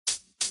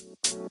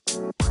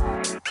What's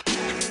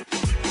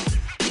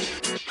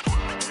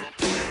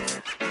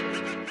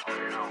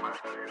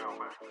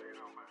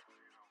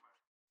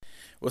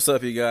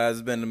up, you guys?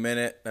 It's been a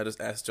minute. I just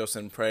asked Joe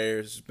in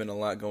prayers. There's been a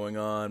lot going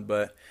on,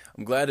 but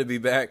I'm glad to be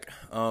back.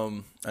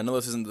 I know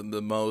this isn't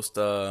the most,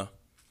 I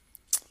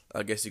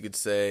guess you could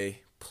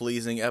say,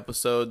 pleasing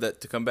episode that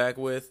to come back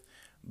with,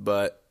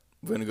 but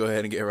we're gonna go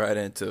ahead and get right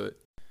into it.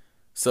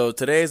 So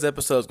today's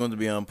episode is going to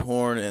be on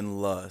porn and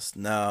lust.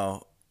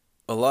 Now,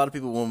 a lot of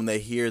people, when they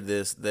hear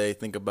this, they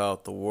think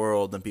about the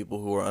world and people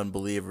who are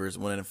unbelievers,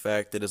 when in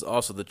fact it is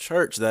also the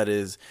church that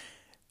is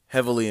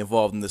heavily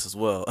involved in this as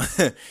well,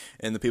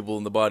 and the people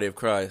in the body of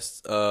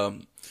Christ.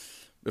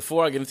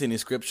 Before I get into any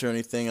scripture or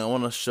anything, I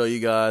want to show you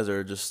guys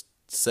or just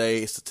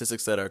say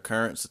statistics that are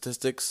current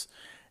statistics.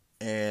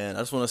 And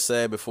I just want to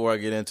say before I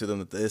get into them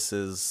that this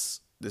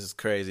is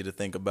crazy to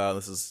think about.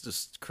 This is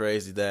just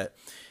crazy that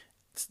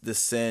this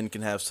sin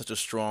can have such a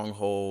strong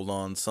hold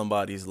on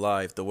somebody's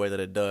life the way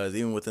that it does,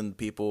 even within the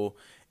people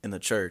in the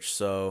church.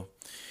 So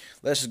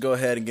let's just go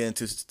ahead and get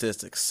into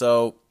statistics.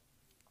 So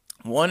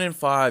 1 in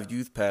 5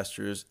 youth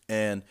pastors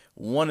and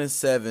 1 in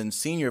 7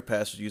 senior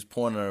pastors use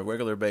porn on a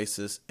regular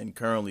basis and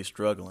currently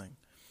struggling.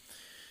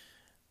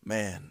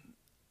 Man,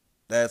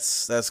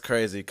 that's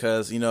crazy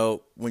because,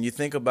 when you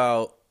think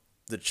about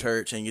the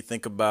church and you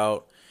think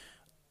about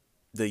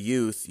the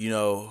youth,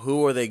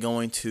 who are they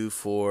going to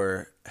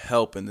for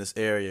help in this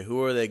area?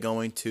 Who are they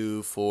going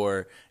to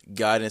for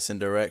guidance and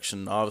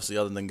direction? Obviously,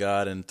 other than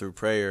God and through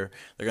prayer,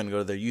 they're going to go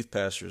to their youth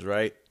pastors,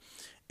 right?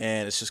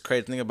 And it's just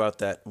crazy to think about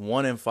that.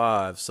 1 in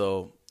 5.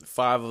 So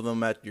 5 of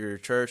them at your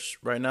church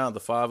right now, the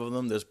 5 of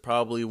them, there's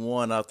probably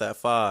 1 out that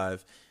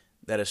 5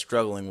 that is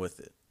struggling with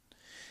it.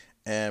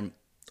 And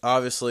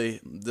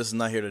obviously, this is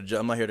not here to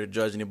I'm not here to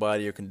judge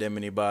anybody or condemn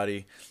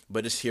anybody,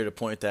 but just here to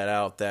point that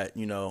out that,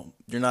 you're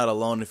not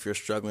alone if you're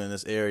struggling in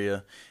this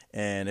area.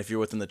 And if you're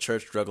within the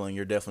church struggling,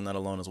 you're definitely not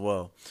alone as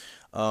well.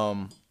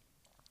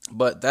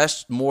 But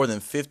that's more than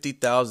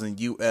 50,000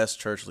 U.S.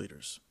 church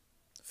leaders.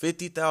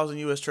 50,000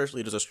 U.S. church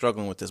leaders are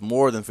struggling with this,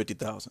 more than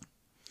 50,000.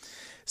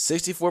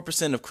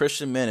 64% of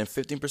Christian men and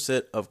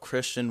 15% of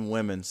Christian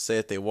women say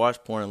that they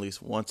watch porn at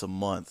least once a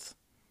month.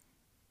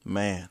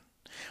 Man.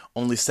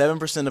 Only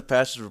 7% of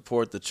pastors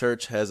report the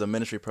church has a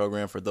ministry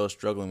program for those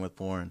struggling with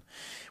porn.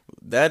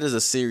 That is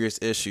a serious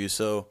issue.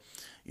 So,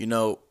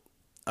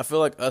 I feel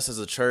like us as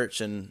a church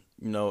and,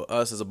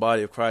 us as a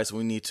body of Christ,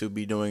 we need to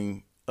be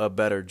doing a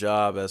better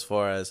job as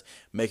far as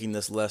making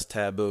this less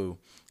taboo.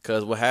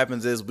 Because what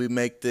happens is we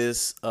make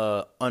this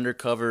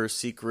undercover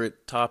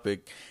secret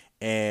topic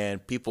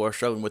and people are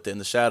struggling with it in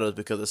the shadows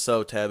because it's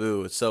so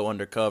taboo. It's so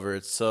undercover.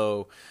 It's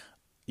so,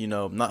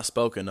 not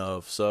spoken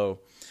of.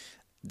 So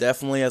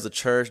definitely as a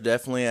church,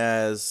 definitely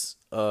as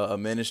a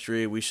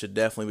ministry, we should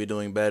definitely be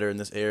doing better in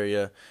this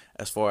area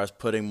as far as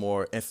putting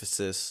more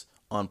emphasis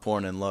on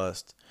porn and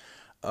lust.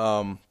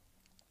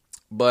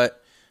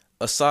 But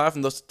aside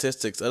from those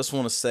statistics, I just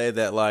want to say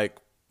that,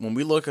 when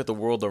we look at the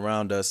world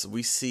around us,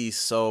 we see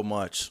so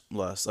much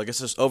lust. It's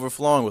just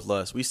overflowing with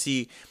lust. We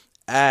see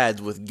ads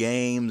with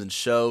games and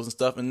shows and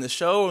stuff. And the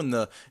show and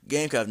the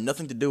game can have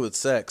nothing to do with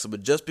sex.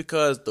 But just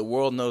because the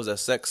world knows that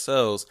sex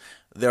sells,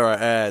 there are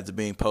ads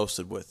being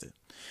posted with it.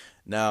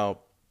 Now,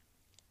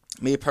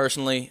 me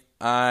personally,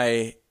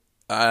 I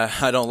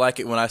don't like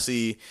it when I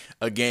see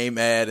a game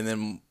ad and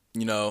then,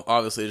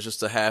 obviously it's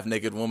just a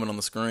half-naked woman on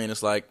the screen.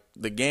 It's like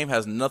the game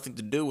has nothing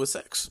to do with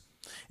sex.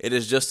 It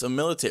is just a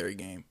military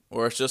game,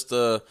 or it's just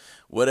a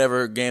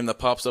whatever game that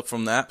pops up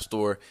from the App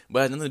Store, but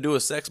it has nothing to do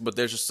with sex, but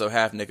there's just a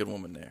half-naked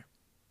woman there.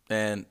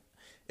 And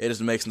it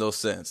just makes no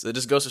sense. It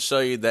just goes to show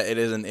you that it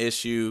is an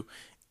issue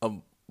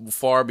of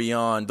far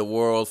beyond the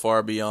world,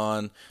 far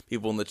beyond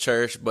people in the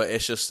church, but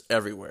it's just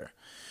everywhere.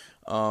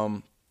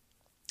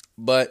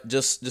 But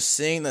just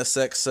seeing that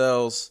sex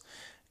sells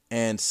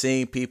and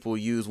seeing people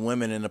use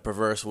women in a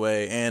perverse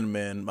way and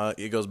men,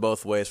 it goes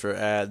both ways for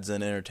ads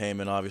and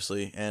entertainment,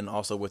 obviously, and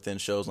also within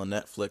shows on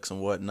Netflix and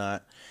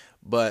whatnot.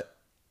 But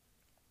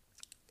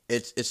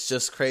it's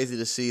just crazy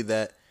to see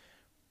that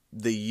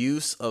the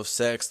use of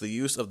sex, the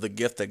use of the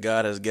gift that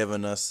God has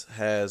given us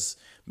has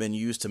been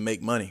used to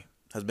make money,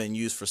 has been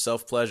used for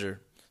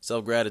self-pleasure,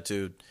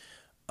 self-gratitude.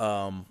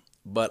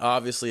 But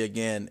obviously,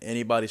 again,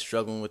 anybody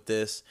struggling with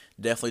this,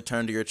 definitely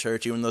turn to your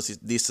church. Even though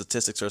these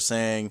statistics are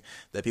saying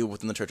that people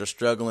within the church are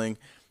struggling,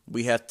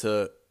 we have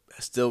to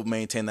still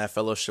maintain that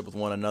fellowship with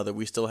one another.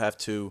 We still have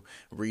to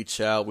reach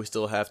out. We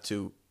still have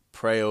to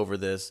pray over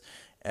this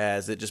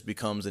as it just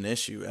becomes an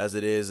issue, as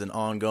it is an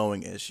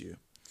ongoing issue.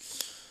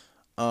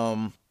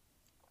 There's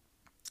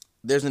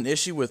an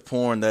issue with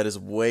porn that is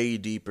way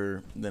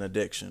deeper than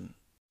addiction.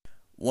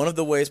 One of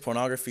the ways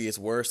pornography is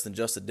worse than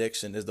just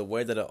addiction is the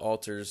way that it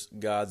alters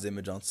God's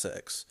image on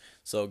sex.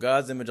 So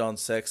God's image on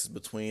sex is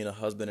between a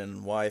husband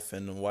and wife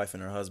and a wife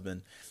and her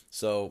husband.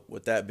 So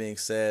with that being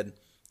said,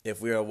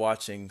 if we are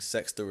watching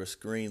sex through a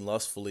screen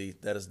lustfully,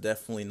 that is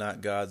definitely not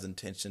God's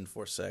intention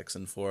for sex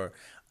and for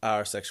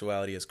our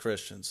sexuality as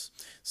Christians.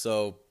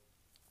 So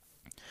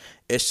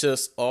it's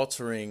just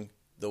altering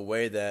the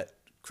way that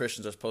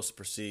Christians are supposed to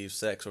perceive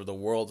sex, or the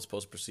world is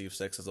supposed to perceive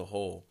sex as a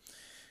whole.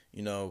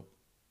 You know,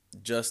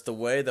 just the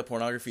way that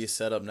pornography is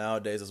set up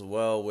nowadays as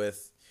well,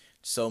 with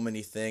so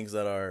many things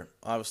that are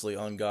obviously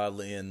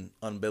ungodly and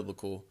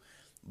unbiblical,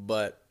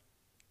 but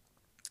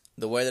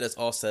the way that it's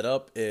all set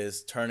up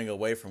is turning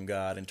away from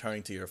God and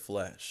turning to your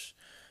flesh.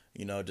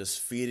 You know, just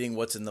feeding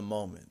what's in the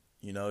moment.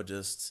 You know,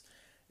 just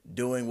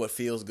doing what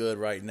feels good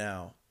right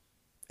now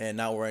and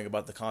not worrying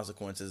about the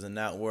consequences and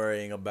not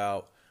worrying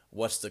about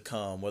what's to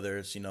come, whether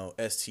it's, you know,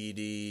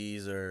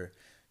 STDs or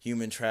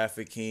human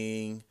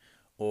trafficking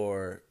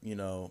or, you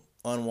know,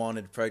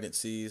 unwanted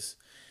pregnancies.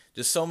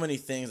 Just so many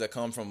things that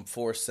come from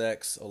forced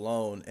sex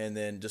alone, and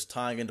then just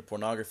tying into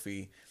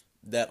pornography,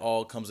 that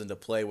all comes into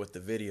play with the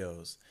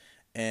videos.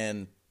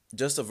 And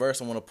just a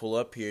verse I want to pull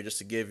up here just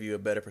to give you a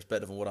better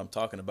perspective of what I'm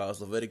talking about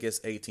is Leviticus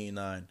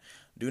 18:9.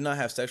 Do not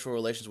have sexual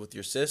relations with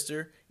your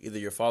sister, either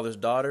your father's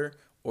daughter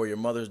or your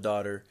mother's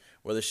daughter,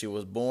 whether she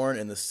was born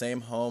in the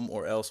same home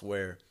or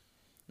elsewhere.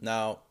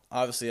 Now,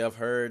 obviously I've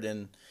heard,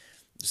 and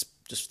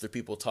just through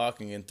people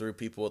talking and through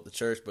people at the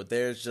church, but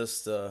there's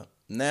just a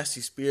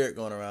nasty spirit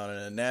going around and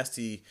a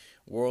nasty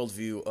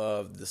worldview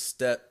of the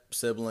step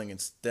sibling and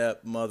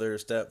stepmother,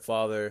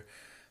 stepfather.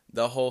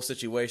 The whole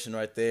situation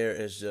right there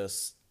is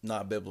just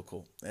not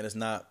biblical, and it's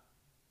not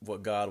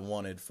what God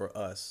wanted for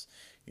us,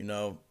 you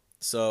know.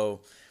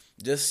 So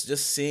just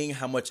seeing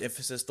how much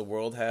emphasis the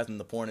world has and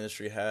the porn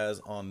industry has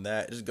on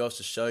that, it just goes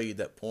to show you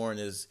that porn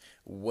is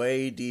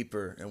way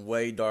deeper and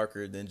way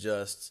darker than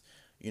just,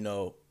 you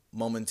know,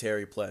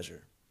 momentary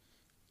pleasure.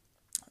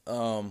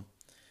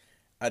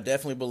 I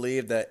definitely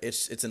believe that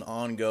it's an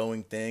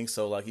ongoing thing.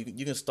 So like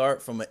you can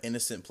start from an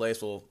innocent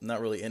place, well, not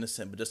really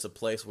innocent, but just a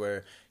place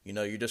where, you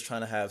know, you're just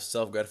trying to have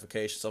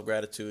self-gratification,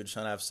 self-gratitude,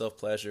 trying to have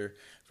self-pleasure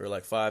for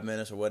like 5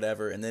 minutes or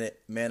whatever, and then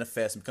it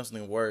manifests and becomes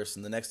something worse,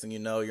 and the next thing you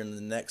know, you're in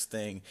the next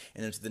thing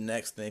and into the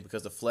next thing,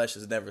 because the flesh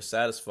is never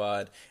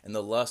satisfied and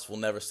the lust will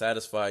never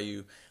satisfy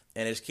you,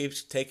 and it just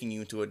keeps taking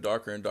you into a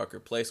darker and darker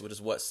place, which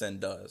is what sin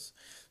does.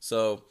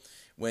 So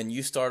when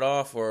you start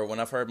off, or when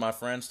I've heard my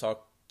friends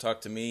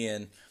talk to me,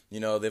 and you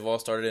know, they've all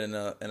started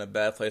in a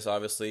bad place.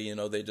 Obviously, you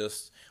know, they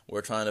just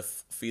were trying to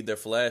feed their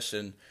flesh,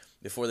 and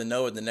before they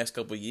know it, the next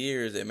couple of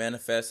years, it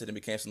manifested and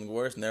became something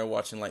worse. And they're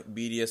watching like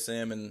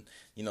BDSM and,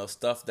 you know,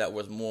 stuff that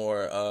was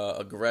more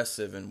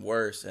aggressive and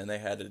worse. And they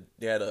had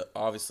to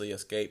obviously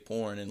escape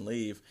porn and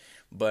leave.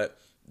 But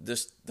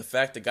just the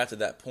fact that it got to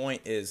that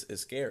point is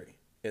scary.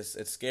 It's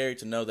scary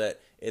to know that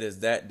it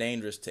is that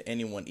dangerous to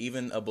anyone,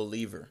 even a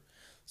believer.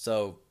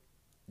 So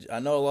I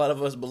know a lot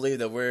of us believe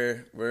that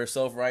we're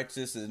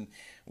self-righteous and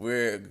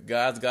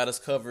God's got us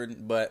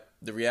covered, but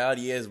the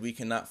reality is we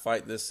cannot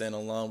fight this sin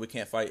alone. We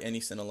can't fight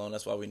any sin alone.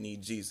 That's why we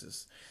need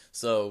Jesus.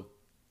 So,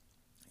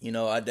 you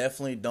know, I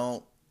definitely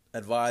don't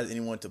advise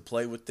anyone to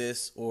play with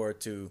this or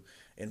to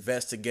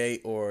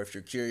investigate, or if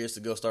you're curious,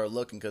 to go start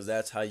looking, because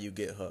that's how you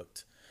get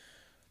hooked.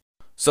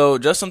 So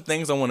just some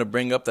things I want to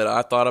bring up that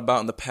I thought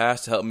about in the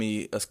past to help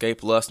me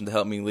escape lust and to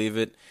help me leave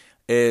it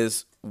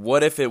is,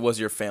 what if it was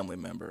your family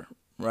member?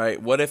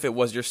 Right? What if it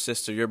was your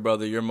sister, your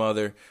brother, your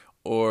mother,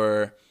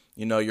 or,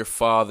 you know, your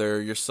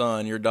father, your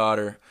son, your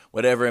daughter,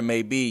 whatever it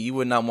may be? You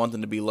would not want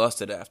them to be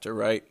lusted after,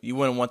 right? You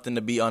wouldn't want them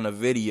to be on a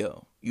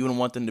video. You wouldn't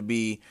want them to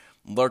be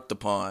lurked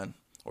upon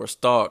or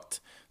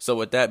stalked. So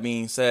with that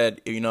being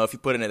said, you know, if you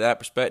put it in that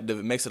perspective,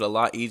 it makes it a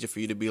lot easier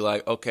for you to be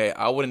like, okay,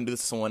 I wouldn't do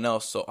this to someone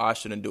else, so I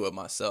shouldn't do it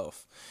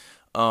myself.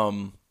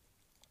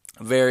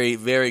 Very,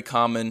 very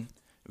common,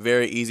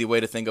 very easy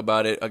way to think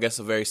about it. I guess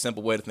a very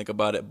simple way to think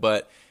about it,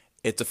 but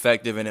it's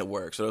effective and it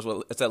works.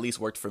 So it's at least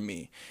worked for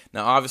me.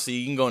 Now, obviously,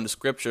 you can go into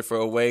scripture for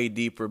a way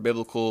deeper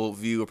biblical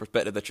view or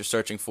perspective that you're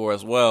searching for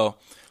as well.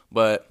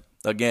 But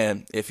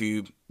again, if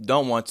you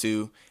don't want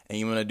to and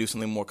you want to do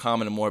something more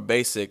common and more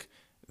basic,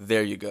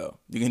 there you go.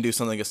 You can do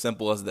something as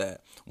simple as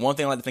that. One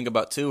thing I like to think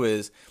about too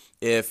is,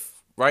 if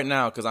right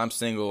now, because I'm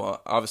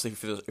single, obviously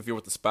if you're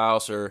with a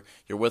spouse or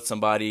you're with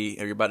somebody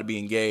or you're about to be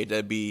engaged,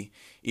 that'd be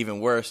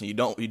even worse. And you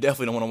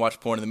definitely don't want to watch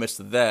porn in the midst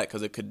of that,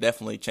 because it could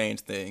definitely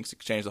change things. It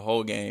could change the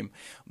whole game.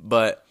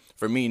 But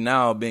for me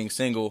now, being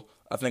single,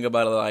 I think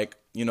about it like,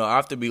 you know, I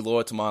have to be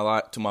loyal to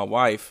my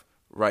wife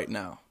right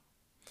now.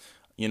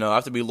 You know, I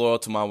have to be loyal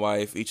to my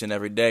wife each and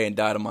every day and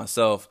die to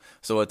myself.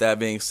 So with that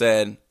being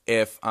said,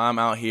 if I'm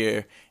out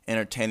here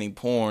entertaining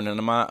porn and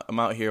I'm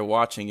out here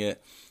watching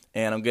it,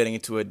 and I'm getting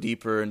into a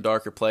deeper and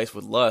darker place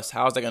with lust,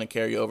 how is that going to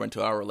carry over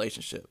into our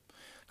relationship?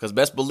 Because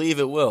best believe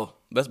it will.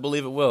 Best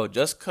believe it will.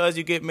 Just because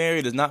you get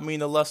married does not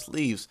mean the lust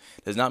leaves.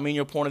 Does not mean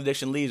your porn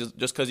addiction leaves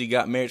just because you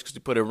got married, because you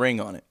put a ring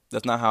on it.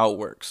 That's not how it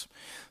works.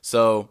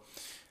 So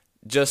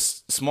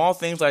just small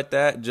things like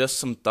that, just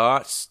some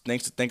thoughts,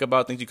 things to think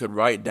about, things you could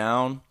write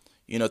down,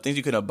 you know, things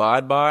you can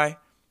abide by,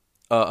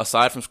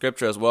 aside from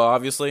scripture as well,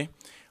 obviously,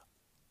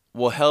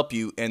 will help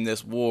you in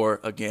this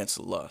war against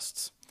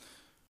lusts.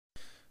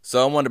 So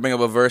I wanted to bring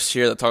up a verse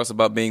here that talks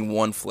about being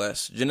one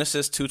flesh.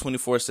 Genesis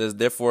 2:24 says,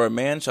 "Therefore a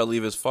man shall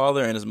leave his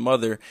father and his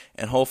mother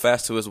and hold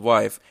fast to his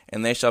wife,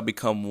 and they shall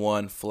become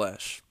one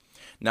flesh."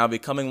 Now,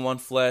 becoming one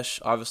flesh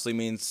obviously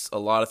means a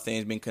lot of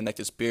things, being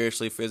connected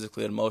spiritually,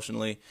 physically,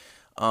 emotionally.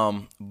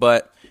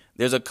 But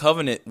there's a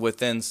covenant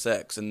within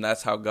sex, and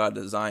that's how God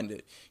designed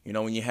it. You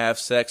know, when you have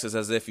sex, it's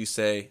as if you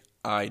say,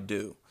 I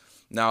do.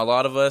 Now, a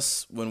lot of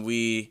us, when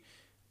we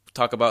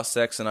talk about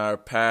sex in our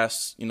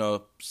past,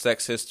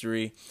 sex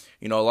history,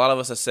 a lot of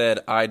us have said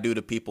I do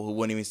to people who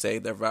wouldn't even say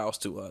their vows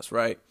to us,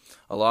 right?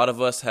 A lot of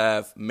us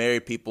have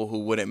married people who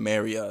wouldn't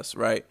marry us,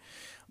 right?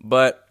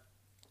 But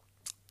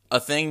a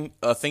thing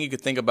you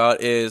could think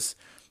about is,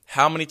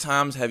 how many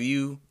times have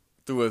you,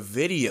 through a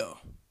video,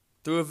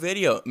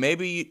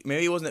 maybe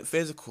it wasn't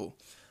physical,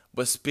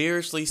 but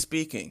spiritually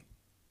speaking,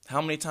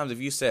 how many times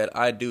have you said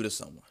I do to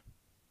someone?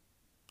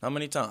 How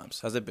many times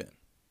has it been?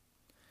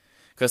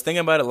 Because thinking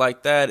about it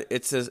like that,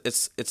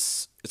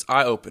 it's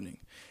eye opening.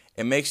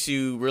 It makes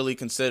you really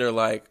consider,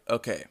 like,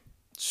 okay,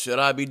 should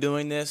I be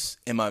doing this?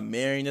 Am I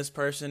marrying this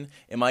person?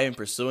 Am I even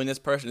pursuing this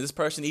person? Is this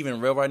person even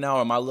real right now,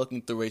 or am I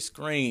looking through a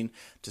screen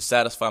to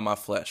satisfy my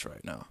flesh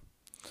right now?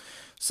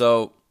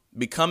 So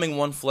becoming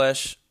one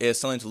flesh is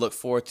something to look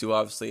forward to,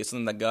 obviously. It's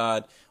something that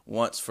God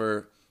wants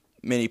for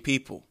many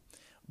people.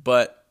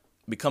 But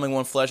becoming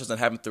one flesh doesn't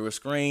happen through a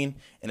screen,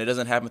 and it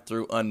doesn't happen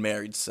through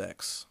unmarried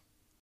sex.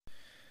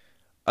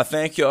 I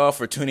thank you all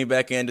for tuning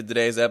back into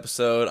today's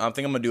episode. I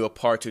think I'm going to do a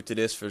part 2 to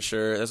this for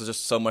sure. There's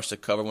just so much to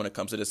cover when it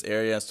comes to this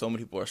area, and so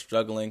many people are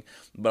struggling.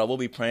 But I will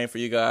be praying for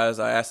you guys.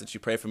 I ask that you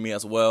pray for me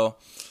as well.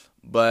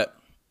 But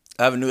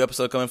I have a new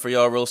episode coming for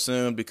y'all real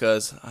soon,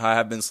 because I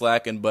have been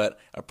slacking, but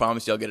I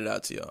promise you I'll get it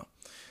out to y'all.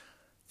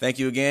 Thank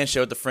you again.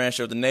 Share with a friend,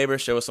 share with a neighbor,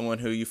 share with someone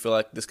who you feel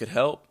like this could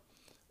help.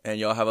 And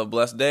y'all have a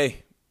blessed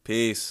day.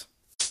 Peace.